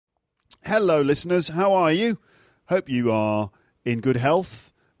Hello, listeners. How are you? Hope you are in good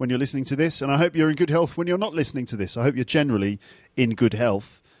health when you're listening to this, and I hope you're in good health when you're not listening to this. I hope you're generally in good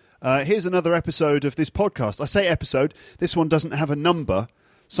health. Here's another episode of this podcast. I say episode. This one doesn't have a number.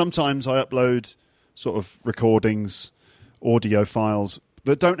 Sometimes I upload sort of recordings, audio files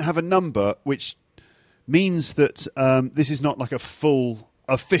that don't have a number, which means that this is not like a full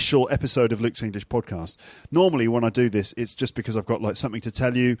official episode of Luke's English Podcast. Normally when I do this, it's just because I've got like something to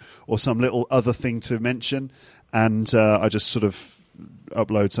tell you or some little other thing to mention, and I just sort of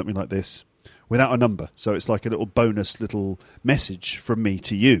upload something like this without a number. So it's like a little bonus little message from me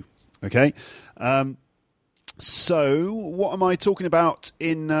to you. Okay? So what am I talking about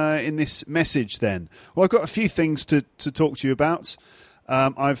in this message then? Well, I've got a few things to talk to you about.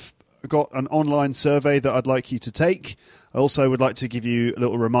 I've got an online survey that I'd like you to take. I also would like to give you a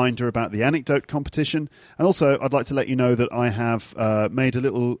little reminder about the Anecdote Competition. And also, I'd like to let you know that I have made a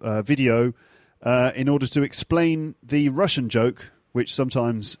little video in order to explain the Russian joke, which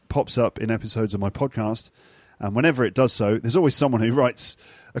sometimes pops up in episodes of my podcast. And whenever it does so, there's always someone who writes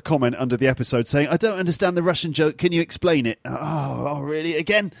a comment under the episode saying, I don't understand the Russian joke. Can you explain it? Oh really?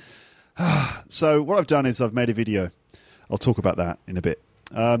 Again? So what I've done is I've made a video. I'll talk about that in a bit.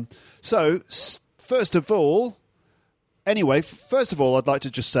 First of all, I'd like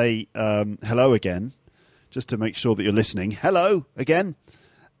to just say hello again, just to make sure that you're listening. Hello again.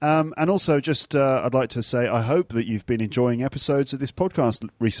 And also just I'd like to say I hope that you've been enjoying episodes of this podcast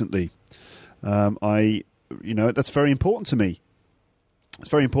recently. That's very important to me. It's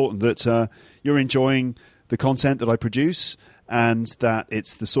very important that you're enjoying the content that I produce and that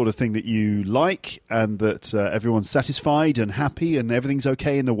it's the sort of thing that you like and that everyone's satisfied and happy and everything's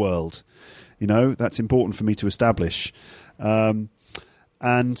okay in the world. You know, that's important for me to establish. In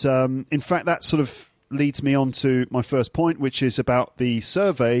fact, that sort of leads me on to my first point, which is about the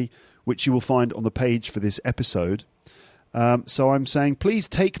survey, which you will find on the page for this episode. So I'm saying, please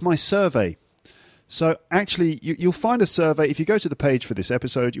take my survey. So actually, you'll find a survey. If you go to the page for this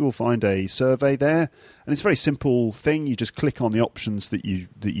episode, you will find a survey there. And it's a very simple thing. You just click on the options that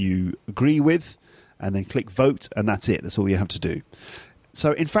you agree with and then click vote, and that's it. That's all you have to do.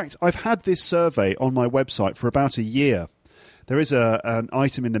 So, in fact, I've had this survey on my website for about a year. There is an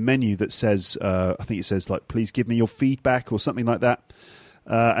item in the menu that says, I think it says, like, please give me your feedback or something like that.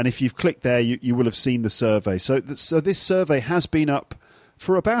 And if you've clicked there, you will have seen the survey. So this survey has been up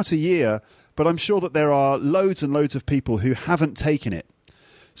for about a year, but I'm sure that there are loads and loads of people who haven't taken it.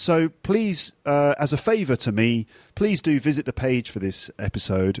 So please, as a favour to me, please do visit the page for this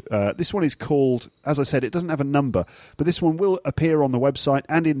episode. This one is called, as I said, it doesn't have a number, but this one will appear on the website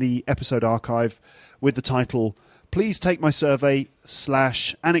and in the episode archive with the title, Please Take My Survey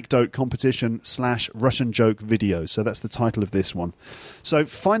 / Anecdote Competition / Russian Joke Video. So that's the title of this one. So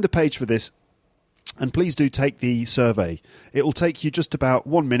find the page for this. And please do take the survey. It will take you just about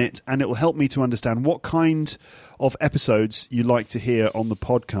 1 minute, and it will help me to understand what kind of episodes you like to hear on the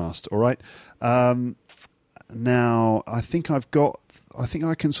podcast. All right. Now, I think I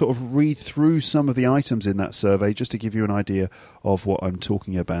can sort of read through some of the items in that survey just to give you an idea of what I'm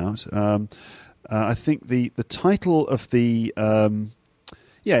talking about. I think the title of the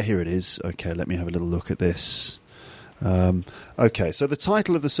here it is. Okay, let me have a little look at this. Okay, so the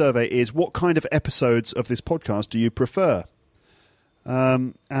title of the survey is, what kind of episodes of this podcast do you prefer?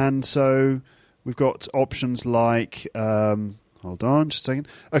 And so we've got options like, hold on just a second.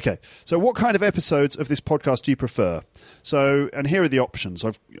 Okay, so what kind of episodes of this podcast do you prefer? So, and here are the options.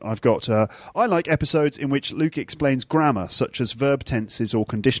 I've got, I like episodes in which Luke explains grammar, such as verb tenses or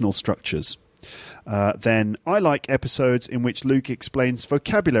conditional structures. Then I like episodes in which Luke explains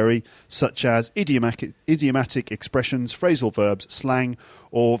vocabulary such as idiomatic expressions, phrasal verbs, slang,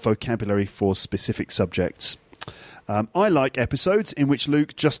 or vocabulary for specific subjects. I like episodes in which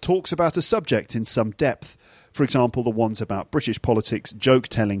Luke just talks about a subject in some depth. For example, the ones about British politics,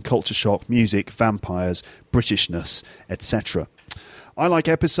 joke-telling, culture shock, music, vampires, Britishness, etc. I like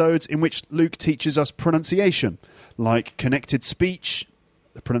episodes in which Luke teaches us pronunciation, like connected speech,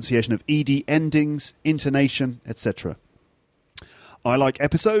 the pronunciation of ed endings, intonation, etc. I like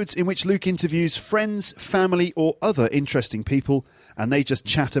episodes in which Luke interviews friends, family, or other interesting people, and they just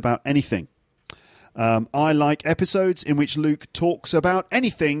chat about anything. I like episodes in which Luke talks about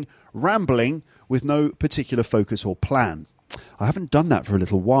anything, rambling, with no particular focus or plan. I haven't done that for a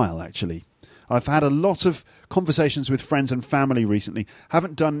little while, actually. I've had a lot of conversations with friends and family recently.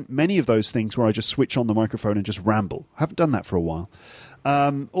 Haven't done many of those things where I just switch on the microphone and just ramble. Haven't done that for a while.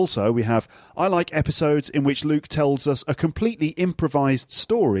 Also, we have, I like episodes in which Luke tells us a completely improvised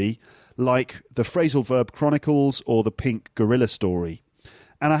story, like the Phrasal Verb Chronicles or the Pink Gorilla story.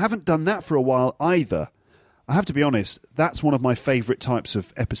 And I haven't done that for a while either. I have to be honest, that's one of my favourite types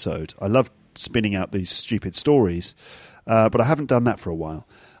of episode. I love spinning out these stupid stories, but I haven't done that for a while.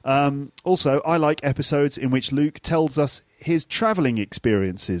 Also, I like episodes in which Luke tells us his travelling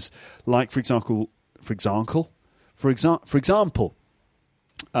experiences, like, for example,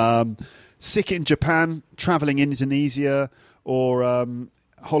 sick in Japan, travelling in Indonesia, or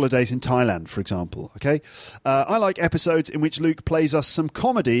holidays in Thailand, for example. Okay, I like episodes in which Luke plays us some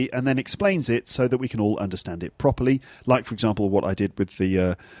comedy and then explains it so that we can all understand it properly. Like, for example, what I did with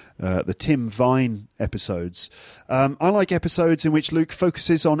the Tim Vine episodes. I like episodes in which Luke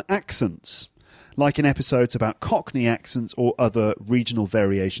focuses on accents, like in episodes about Cockney accents or other regional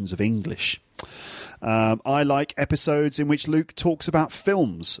variations of English. I like episodes in which Luke talks about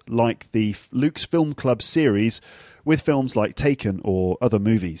films, like the Luke's Film Club series, with films like Taken or other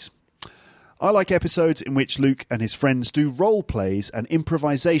movies. I like episodes in which Luke and his friends do role plays and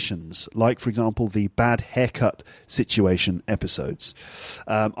improvisations, like, for example, the bad haircut situation episodes.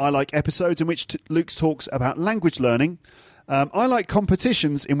 I like episodes in which Luke talks about language learning. I like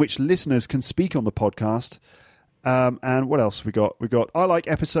competitions in which listeners can speak on the podcast. And what else we got? I like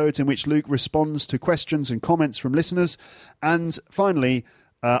episodes in which Luke responds to questions and comments from listeners. And finally,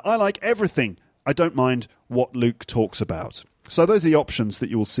 I like everything. I don't mind what Luke talks about. So those are the options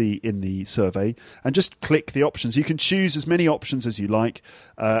that you will see in the survey. And just click the options. You can choose as many options as you like.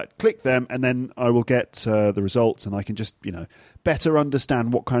 Click them, and then I will get the results, and I can just, better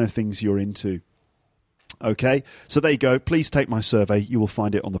understand what kind of things you're into. Okay, so there you go. Please take my survey. You will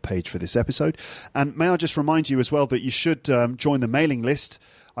find it on the page for this episode. And may I just remind you as well that you should join the mailing list.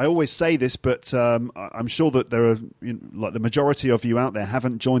 I always say this, but I'm sure that there are, like the majority of you out there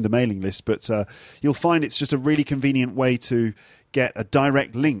haven't joined the mailing list, but you'll find it's just a really convenient way to get a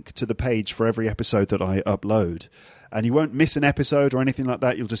direct link to the page for every episode that I upload. And you won't miss an episode or anything like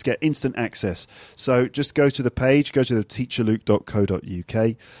that. You'll just get instant access. So just go to the page, go to the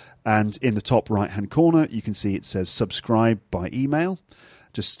teacherluke.co.uk, and in the top right-hand corner, you can see it says subscribe by email.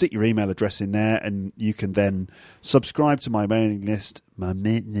 Just stick your email address in there, and you can then subscribe to my mailing list, my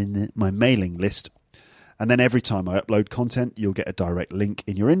mailing list. And then every time I upload content, you'll get a direct link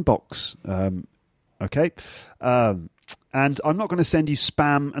in your inbox. Okay? And I'm not going to send you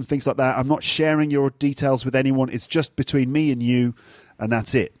spam and things like that. I'm not sharing your details with anyone. It's just between me and you, and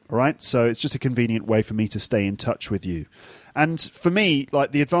that's it. All right? So it's just a convenient way for me to stay in touch with you. And for me,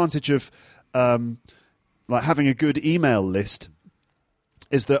 like, the advantage of like having a good email list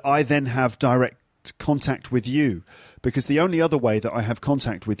is that I then have direct contact with you, because the only other way that I have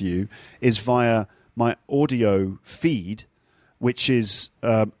contact with you is via my audio feed, which is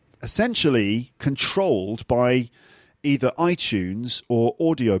essentially controlled by either iTunes or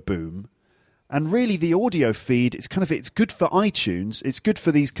Audio Boom. And really, the audio feed, it's good for iTunes. It's good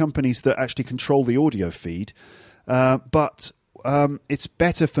for these companies that actually control the audio feed. But it's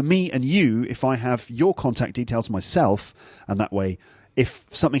better for me and you if I have your contact details myself, and that way, if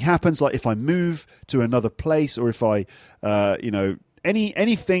something happens, like if I move to another place, or if I,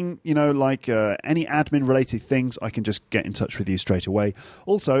 anything, like any admin-related things, I can just get in touch with you straight away.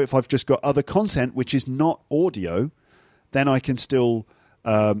 Also, if I've just got other content which is not audio, then I can still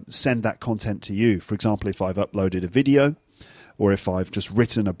send that content to you. For example, if I've uploaded a video, or if I've just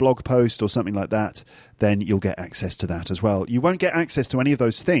written a blog post or something like that, then you'll get access to that as well. You won't get access to any of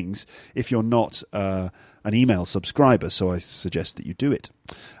those things if you're not an email subscriber, so I suggest that you do it.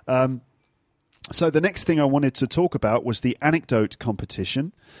 So the next thing I wanted to talk about was the Anecdote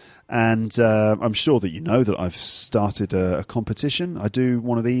Competition. And I'm sure that you know that I've started a competition. I do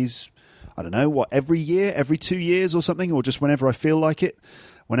one of these, I don't know, every year, every 2 years or something, or just whenever I feel like it,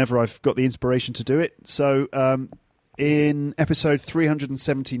 whenever I've got the inspiration to do it. So in episode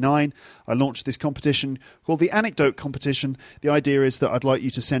 379, I launched this competition called the Anecdote Competition. The idea is that I'd like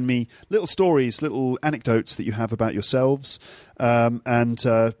you to send me little stories, little anecdotes that you have about yourselves, and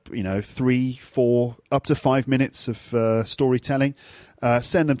 3, 4, up to 5 minutes of storytelling.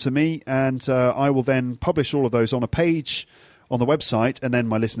 Send them to me, and I will then publish all of those on a page on the website, and then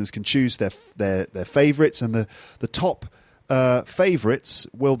my listeners can choose their favourites, and the top favourites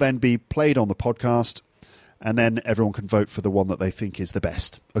will then be played on the podcast. And then everyone can vote for the one that they think is the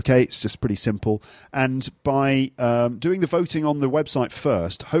best. Okay, it's just pretty simple. And by doing the voting on the website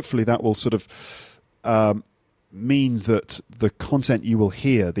first, hopefully that will sort of mean that the content you will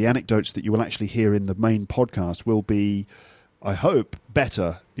hear, the anecdotes that you will actually hear in the main podcast, will be, I hope,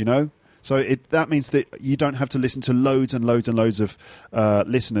 better, So that means that you don't have to listen to loads and loads and loads of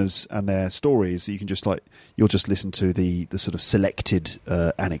listeners and their stories. You can you'll just listen to the sort of selected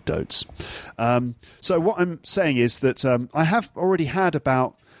anecdotes. So what I'm saying is that I have already had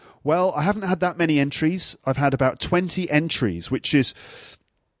I haven't had that many entries. I've had about 20 entries, which is,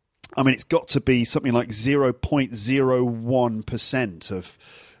 it's got to be something like 0.01% of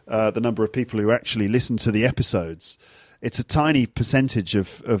the number of people who actually listen to the episodes. It's a tiny percentage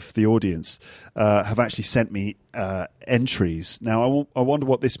of the audience have actually sent me entries. Now, I wonder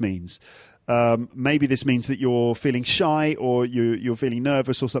what this means. Maybe this means that you're feeling shy, or you're feeling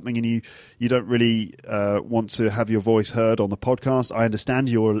nervous or something, and you don't really want to have your voice heard on the podcast. I understand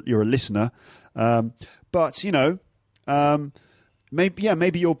you're a listener, but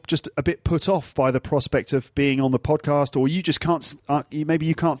maybe you're just a bit put off by the prospect of being on the podcast, or you just can't. Maybe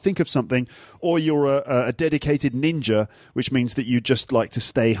you can't think of something, or you're a dedicated ninja, which means that you just like to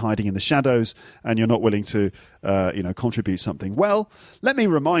stay hiding in the shadows and you're not willing to, contribute something. Well, let me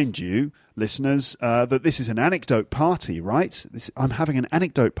remind you, listeners, that this is an anecdote party, right? I'm having an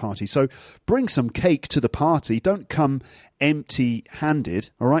anecdote party, so bring some cake to the party. Don't come empty-handed.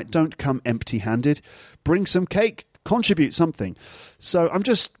 All right, don't come empty-handed. Bring some cake. Contribute something. So I'm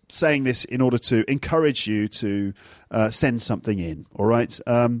just saying this in order to encourage you to send something in, all right?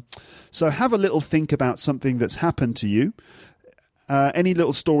 So have a little think about something that's happened to you, any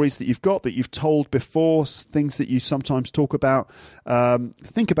little stories that you've got that you've told before, things that you sometimes talk about.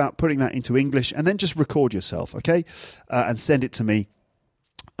 Think about putting that into English and then just record yourself, okay? And send it to me.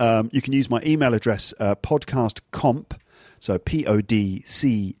 You can use my email address, podcastcomp, so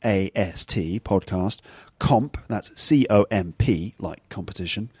PODCAST, podcast, comp, that's COMP, like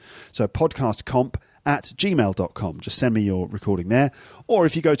competition. So podcastcomp@gmail.com. Just send me your recording there. Or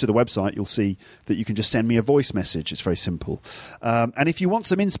if you go to the website, you'll see that you can just send me a voice message. It's very simple. And if you want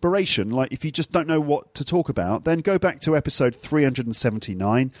some inspiration, like if you just don't know what to talk about, then go back to episode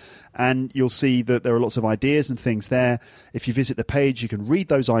 379 and you'll see that there are lots of ideas and things there. If you visit the page, you can read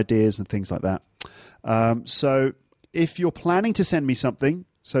those ideas and things like that. So if you're planning to send me something,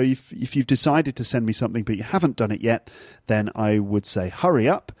 so if you've decided to send me something but you haven't done it yet, then I would say hurry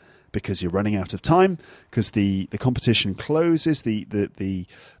up, because you're running out of time, because the competition closes. The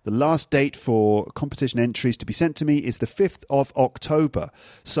last date for competition entries to be sent to me is the 5th of October.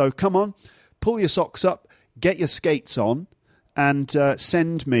 So come on, pull your socks up, get your skates on, and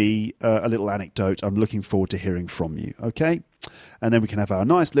send me a little anecdote. I'm looking forward to hearing from you, okay? And then we can have our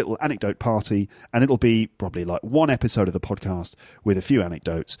nice little anecdote party, and it'll be probably like one episode of the podcast with a few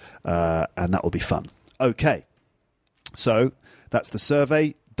anecdotes, and that will be fun. Okay, so that's the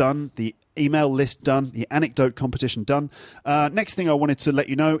survey done, the email list done, the anecdote competition done. Next thing I wanted to let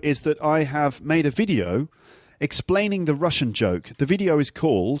you know is that I have made a video explaining the Russian joke. The video is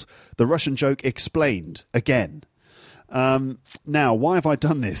called The Russian Joke Explained Again. Now, why have I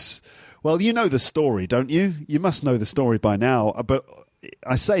done this? Well, you know the story, don't you? You must know the story by now. But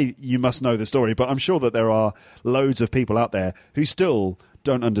I say you must know the story, but I'm sure that there are loads of people out there who still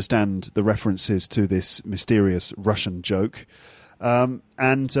don't understand the references to this mysterious Russian joke.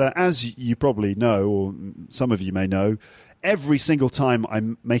 As you probably know, or some of you may know, every single time I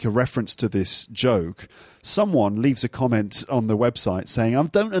make a reference to this joke, someone leaves a comment on the website saying, I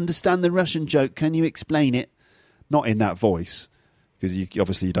don't understand the Russian joke, can you explain it? Not in that voice, because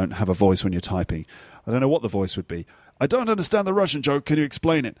you don't have a voice when you're typing. I don't know what the voice would be. I don't understand the Russian joke, can you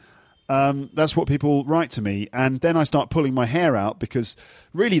explain it? That's what people write to me, and then I start pulling my hair out, because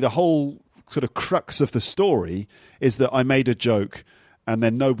really the whole sort of crux of the story is that I made a joke and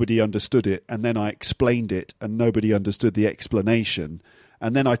then nobody understood it, and then I explained it and nobody understood the explanation,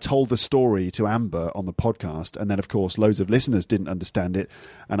 and then I told the story to Amber on the podcast, and then of course loads of listeners didn't understand it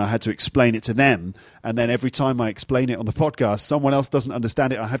and I had to explain it to them, and then every time I explain it on the podcast someone else doesn't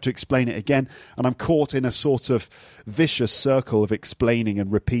understand it, I have to explain it again, and I'm caught in a sort of vicious circle of explaining and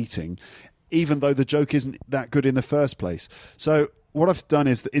repeating, even though the joke isn't that good in the first place. So what I've done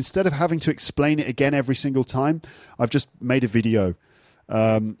is that instead of having to explain it again every single time, I've just made a video.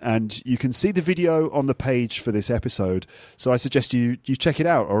 And you can see the video on the page for this episode. So I suggest you check it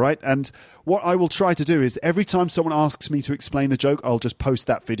out, all right? And what I will try to do is every time someone asks me to explain the joke, I'll just post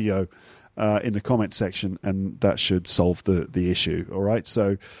that video in the comment section, and that should solve the issue, all right?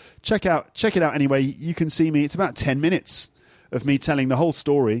 So check it out anyway. You can see me. It's about 10 minutes of me telling the whole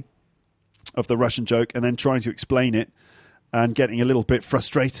story of the Russian joke and then trying to explain it, and getting a little bit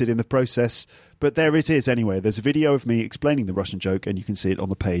frustrated in the process. But there it is anyway. There's a video of me explaining the Russian joke, and you can see it on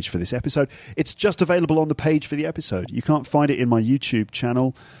the page for this episode. It's just available on the page for the episode. You can't find it in my YouTube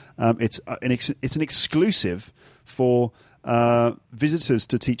channel. It's an exclusive for visitors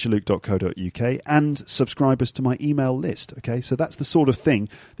to teacherluke.co.uk, and subscribers to my email list. Okay, so that's the sort of thing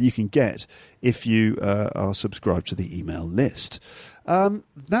that you can get if you are subscribed to the email list.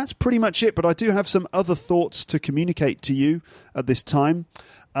 That's pretty much it, but I do have some other thoughts to communicate to you at this time.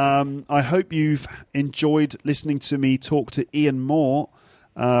 I hope you've enjoyed listening to me talk to Ian Moore.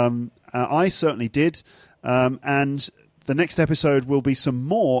 I certainly did. And the next episode will be some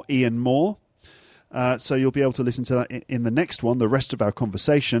more Ian Moore. So you'll be able to listen to that in the next one, the rest of our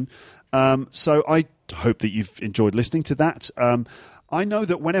conversation. So I hope that you've enjoyed listening to that. I know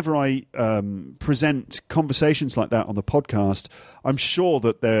that whenever I present conversations like that on the podcast, I'm sure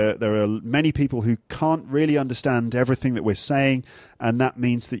that there are many people who can't really understand everything that we're saying, and that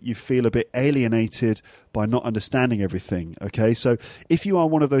means that you feel a bit alienated by not understanding everything. Okay, so if you are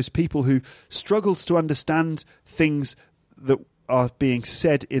one of those people who struggles to understand things that are being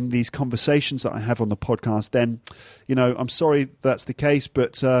said in these conversations that I have on the podcast, then, I'm sorry that's the case,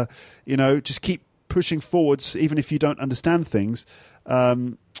 but, just keep pushing forwards, even if you don't understand things.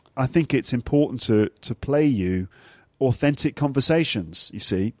 I think it's important to play you authentic conversations, you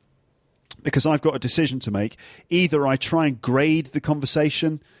see, because I've got a decision to make. Either I try and grade the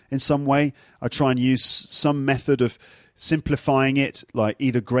conversation in some way, I try and use some method of simplifying it, like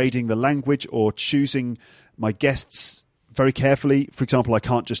either grading the language or choosing my guests very carefully. For example, I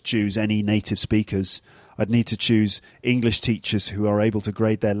can't just choose any native speakers. I'd need to choose English teachers who are able to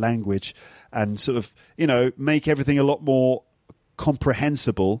grade their language and sort of, make everything a lot more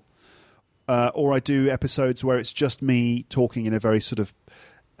comprehensible. Or I do episodes where it's just me talking in a very sort of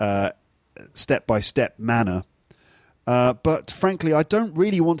step-by-step manner. But frankly, I don't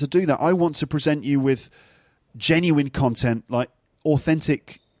really want to do that. I want to present you with genuine content, like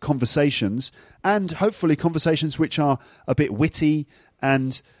authentic conversations, and hopefully conversations which are a bit witty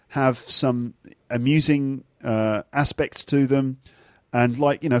and have some amusing aspects to them, and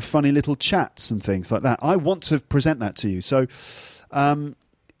funny little chats and things like that. I want to present that to you. So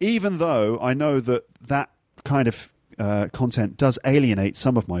even though I know that kind of content does alienate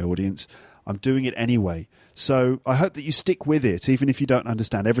some of my audience, I'm doing it anyway. So I hope that you stick with it, even if you don't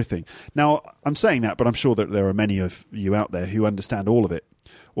understand everything. Now, I'm saying that, but I'm sure that there are many of you out there who understand all of it,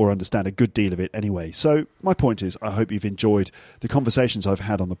 or understand a good deal of it anyway. So my point is, I hope you've enjoyed the conversations I've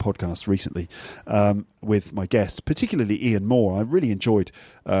had on the podcast recently with my guests, particularly Ian Moore. I really enjoyed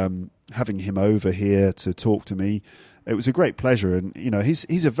having him over here to talk to me. It was a great pleasure, and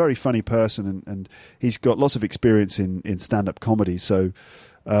he's a very funny person, and he's got lots of experience in stand-up comedy. So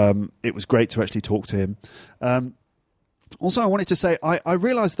it was great to actually talk to him. Also, I wanted to say I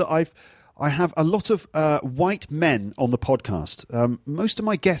realised that I have a lot of white men on the podcast. Most of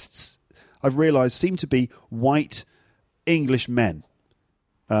my guests, I've realised, seem to be white English men.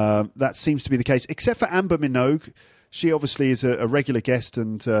 That seems to be the case, except for Amber Minogue. She obviously is a regular guest,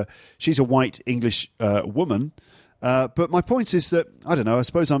 and she's a white English woman. But my point is that, I don't know, I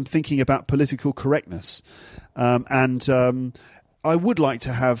suppose I'm thinking about political correctness. And I would like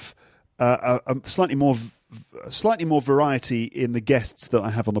to have a slightly more variety in the guests that I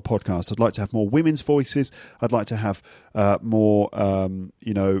have on the podcast. I'd like to have more women's voices. I'd like to have more,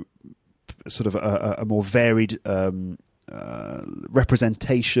 sort of a more varied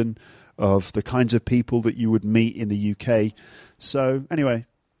representation of the kinds of people that you would meet in the UK. So anyway,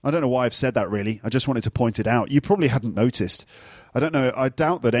 I don't know why I've said that, really. I just wanted to point it out. You probably hadn't noticed. I don't know. I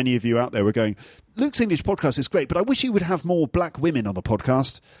doubt that any of you out there were going, Luke's English podcast is great, but I wish he would have more black women on the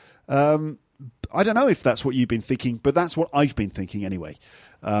podcast. I don't know if that's what you've been thinking, but that's what I've been thinking anyway.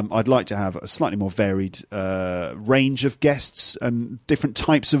 I'd like to have a slightly more varied range of guests and different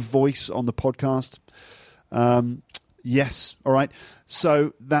types of voice on the podcast. Yes, all right.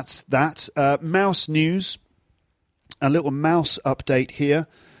 So that's that. Mouse news. A little mouse update here.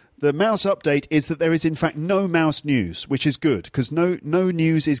 The mouse update is that there is, in fact, no mouse news, which is good, because no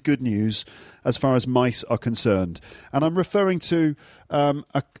news is good news as far as mice are concerned. And I'm referring to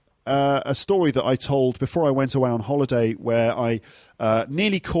a story that I told before I went away on holiday, where I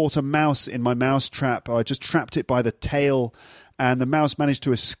nearly caught a mouse in my mouse trap. I just trapped it by the tail, and the mouse managed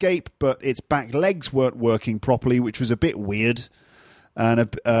to escape, but its back legs weren't working properly, which was a bit weird, and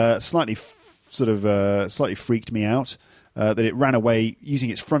slightly freaked me out. That it ran away using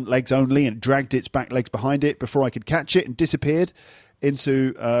its front legs only and dragged its back legs behind it before I could catch it, and disappeared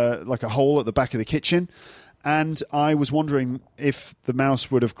into like a hole at the back of the kitchen. And I was wondering if the mouse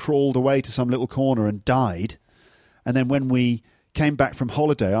would have crawled away to some little corner and died. And then when we came back from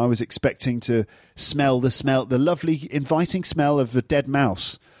holiday, I was expecting to smell the lovely, inviting smell of a dead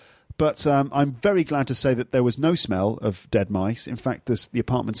mouse. But I'm very glad to say that there was no smell of dead mice. In fact, the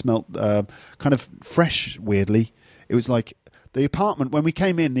apartment smelled kind of fresh, weirdly. It was like the apartment, when we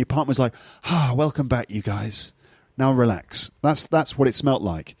came in, the apartment was like, welcome back, you guys. Now relax. That's what it smelt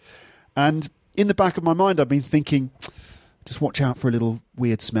like. And in the back of my mind, I've been thinking, just watch out for a little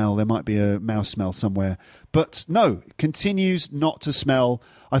weird smell. There might be a mouse smell somewhere. But no, it continues not to smell.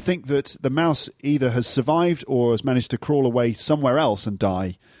 I think that the mouse either has survived or has managed to crawl away somewhere else and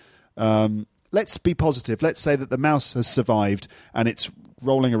die. Let's be positive. Let's say that the mouse has survived and it's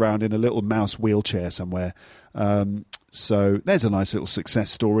rolling around in a little mouse wheelchair somewhere. So there's a nice little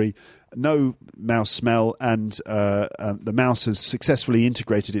success story. No mouse smell, and the mouse has successfully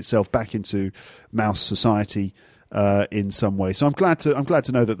integrated itself back into mouse society in some way. So I'm glad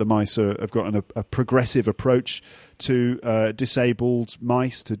to know that the mice have got a progressive approach to disabled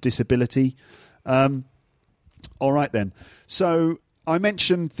mice, to disability. All right then. So I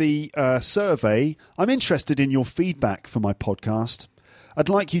mentioned the survey. I'm interested in your feedback for my podcast. I'd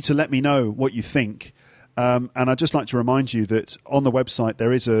like you to let me know what you think. And I'd just like to remind you that on the website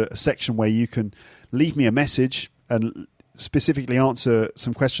there is a section where you can leave me a message and specifically answer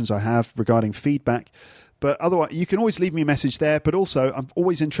some questions I have regarding feedback. But otherwise, you can always leave me a message there. But also, I'm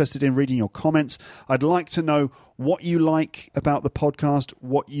always interested in reading your comments. I'd like to know what you like about the podcast,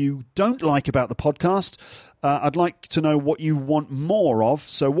 what you don't like about the podcast. I'd like to know what you want more of.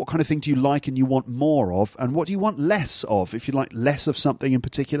 So what kind of thing do you like and you want more of? And what do you want less of, if you like less of something in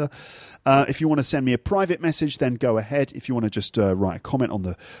particular? If you want to send me a private message, then go ahead. If you want to just write a comment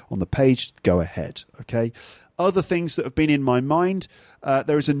on the page, go ahead. Okay. Other things that have been in my mind,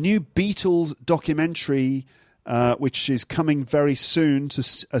 there is a new Beatles documentary which is coming very soon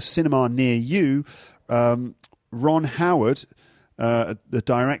to a cinema near you. Ron Howard, the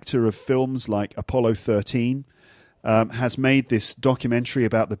director of films like Apollo 13, has made this documentary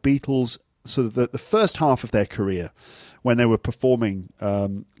about the Beatles, sort of the first half of their career when they were performing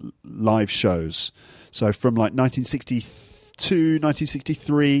live shows. So from like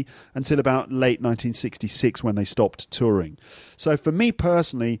 1963 until about late 1966 when they stopped touring. So for me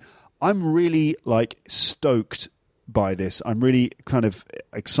personally, I'm really stoked by this. I'm really kind of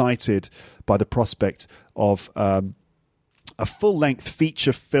excited by the prospect of a full-length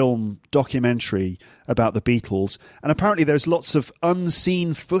feature film documentary about the Beatles. And apparently there's lots of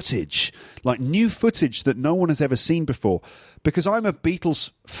unseen footage, like new footage that no one has ever seen before. Because I'm a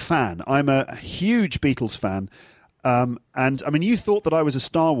Beatles fan. I'm a huge Beatles fan. And I mean, you thought that I was a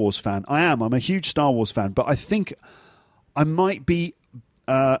Star Wars fan. I am. I'm a huge Star Wars fan. But I think I might be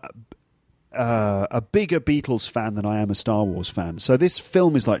a bigger Beatles fan than I am a Star Wars fan. So this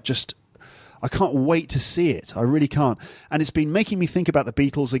film is I can't wait to see it. I really can't. And it's been making me think about the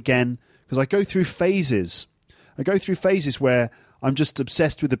Beatles again, because I go through phases. Where I'm just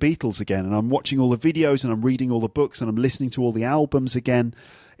obsessed with the Beatles again, and I'm watching all the videos and I'm reading all the books and I'm listening to all the albums again.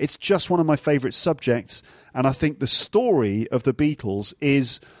 It's just one of my favourite subjects, and I think the story of the Beatles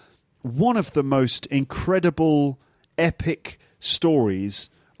is one of the most incredible, epic stories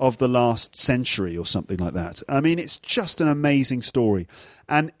of the last century or something like that. I mean, it's just an amazing story.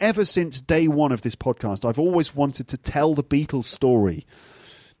 And ever since day one of this podcast, I've always wanted to tell the Beatles story.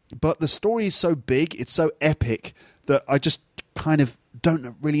 But the story is so big, it's so epic, that I just kind of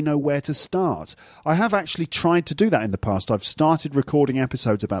don't really know where to start. I have actually tried to do that in the past. I've started recording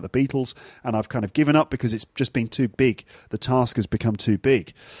episodes about the Beatles, and I've kind of given up because it's just been too big. The task has become too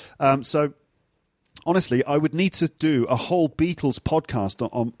big. So honestly, I would need to do a whole Beatles podcast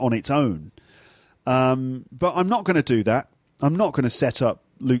on its own. But I'm not going to do that. I'm not going to set up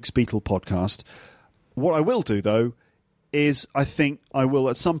Luke's Beatle podcast. What I will do, though, is I think I will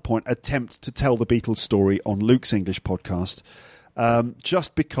at some point attempt to tell the Beatles story on Luke's English podcast,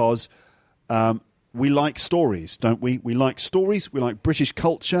 just because we like stories, don't we? We like stories, we like British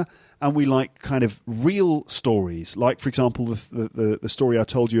culture, and we like kind of real stories. Like, for example, the story I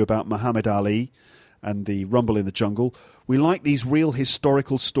told you about Muhammad Ali and the Rumble in the Jungle. We like these real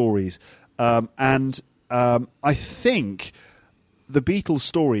historical stories. And I think the Beatles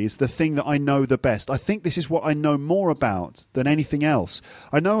story is the thing that I know the best. I think this is what I know more about than anything else.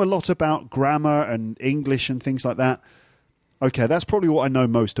 I know a lot about grammar and English and things like that. Okay, that's probably what I know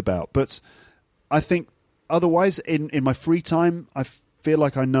most about. But I think otherwise, in my free time, I feel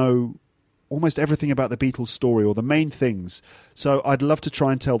like I know almost everything about the Beatles story, or the main things. So I'd love to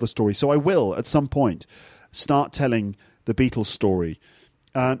try and tell the story. So I will, at some point, start telling the Beatles story.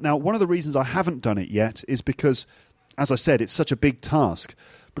 Now, one of the reasons I haven't done it yet is because, as I said, it's such a big task,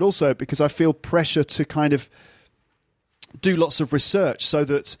 but also because I feel pressure to kind of do lots of research so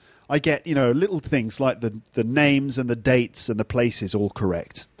that I get, little things like the names and the dates and the places all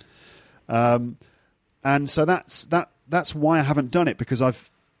correct. And so that's why I haven't done it, because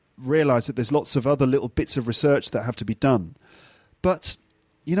I've realise that there's lots of other little bits of research that have to be done. But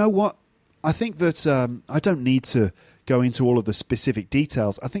you know what? I think that I don't need to go into all of the specific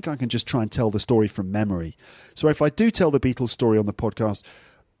details. I think I can just try and tell the story from memory. So if I do tell the Beatles story on the podcast,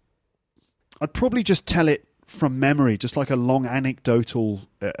 I'd probably just tell it from memory, just like a long anecdotal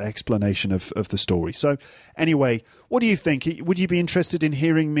explanation of the story. So anyway, what do you think? Would you be interested in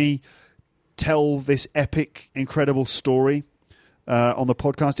hearing me tell this epic, incredible story on the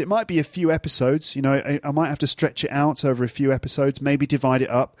podcast? It might be a few episodes. You know, I might have to stretch it out over a few episodes, maybe divide it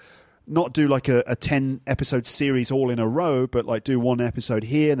up. Not do like a 10-episode series all in a row, but like do one episode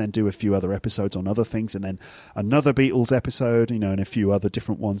here and then do a few other episodes on other things, and then another Beatles episode, you know, and a few other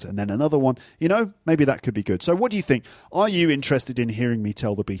different ones, and then another one. You know, maybe that could be good. So what do you think? Are you interested in hearing me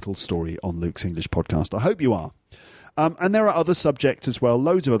tell the Beatles story on Luke's English podcast? I hope you are. And there are other subjects as well,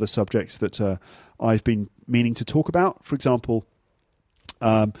 loads of other subjects that I've been meaning to talk about. For example,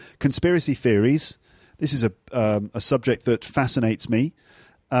 conspiracy theories. This is a subject that fascinates me.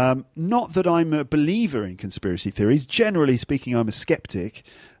 Not that I'm a believer in conspiracy theories. Generally speaking, I'm a skeptic,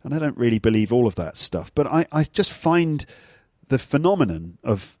 and I don't really believe all of that stuff. But I just find the phenomenon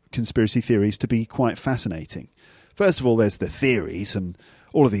of conspiracy theories to be quite fascinating. First of all, there's the theories and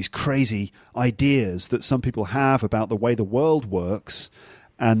all of these crazy ideas that some people have about the way the world works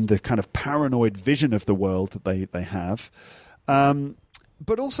and the kind of paranoid vision of the world that they have.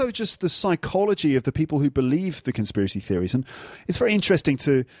 But also just the psychology of the people who believe the conspiracy theories. And it's very interesting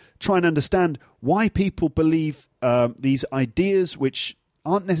to try and understand why people believe these ideas which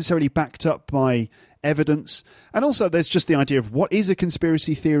aren't necessarily backed up by evidence. And also there's just the idea of what is a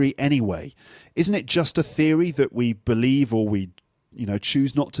conspiracy theory anyway? Isn't it just a theory that we believe or we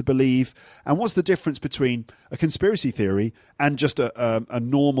choose not to believe? And what's the difference between a conspiracy theory and just a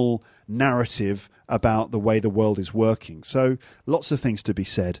normal narrative about the way the world is working? So lots of things to be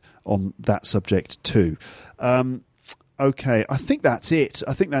said on that subject too. Okay, I think that's it.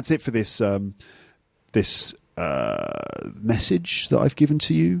 I think that's it for this message that I've given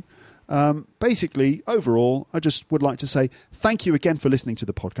to you. Basically, overall, I just would like to say thank you again for listening to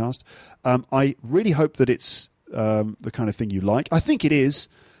the podcast. I really hope that it's the kind of thing you like. I think it is,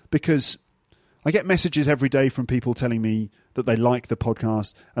 because I get messages every day from people telling me that they like the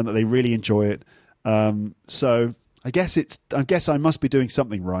podcast and that they really enjoy it. So I guess I must be doing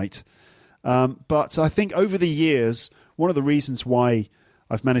something right. But I think over the years, one of the reasons why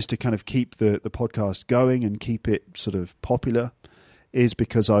I've managed to kind of keep the podcast going and keep it sort of popular is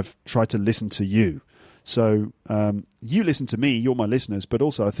because I've tried to listen to you. So you listen to me, you're my listeners, but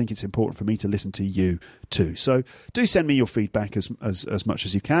also I think it's important for me to listen to you too. So do send me your feedback as much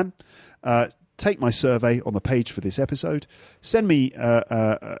as you can. Take my survey on the page for this episode. Send me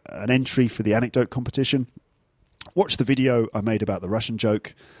an entry for the Anecdote Competition. Watch the video I made about the Russian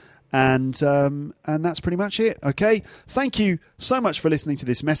joke. And that's pretty much it. Okay. Thank you so much for listening to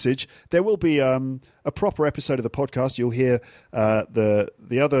this message. There will be a proper episode of the podcast. You'll hear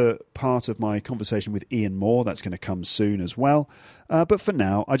the other part of my conversation with Ian Moore. That's going to come soon as well. But for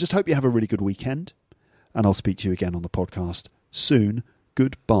now, I just hope you have a really good weekend, and I'll speak to you again on the podcast soon.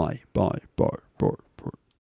 Goodbye. Bye. Bye. Bye.